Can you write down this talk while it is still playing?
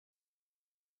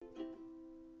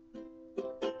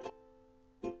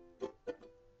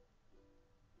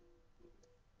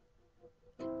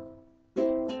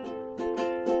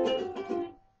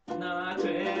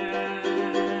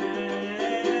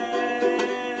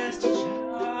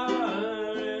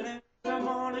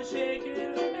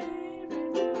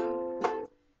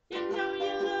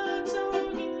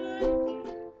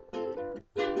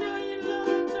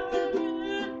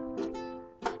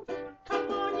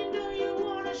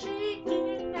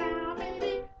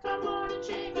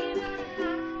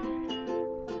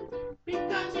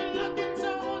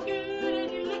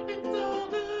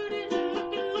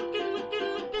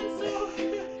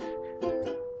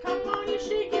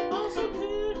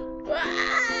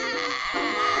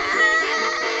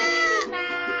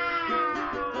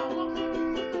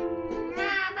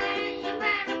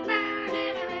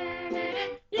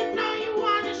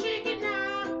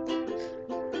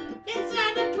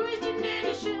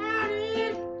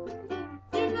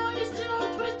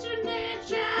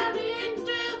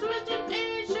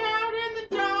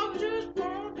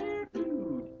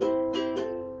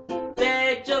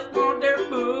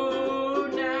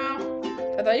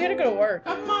you gotta go to work.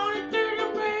 I'm on a dirty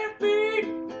red beat.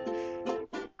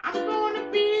 I'm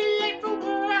gonna be late for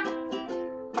work.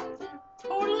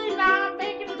 Totally not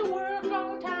making it to work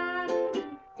on time.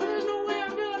 There's no way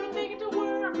I'm gonna make it to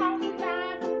work on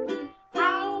time.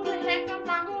 How the heck am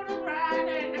I gonna ride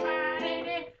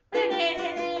anybody?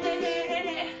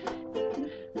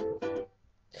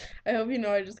 I hope you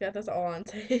know I just got this all on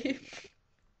tape.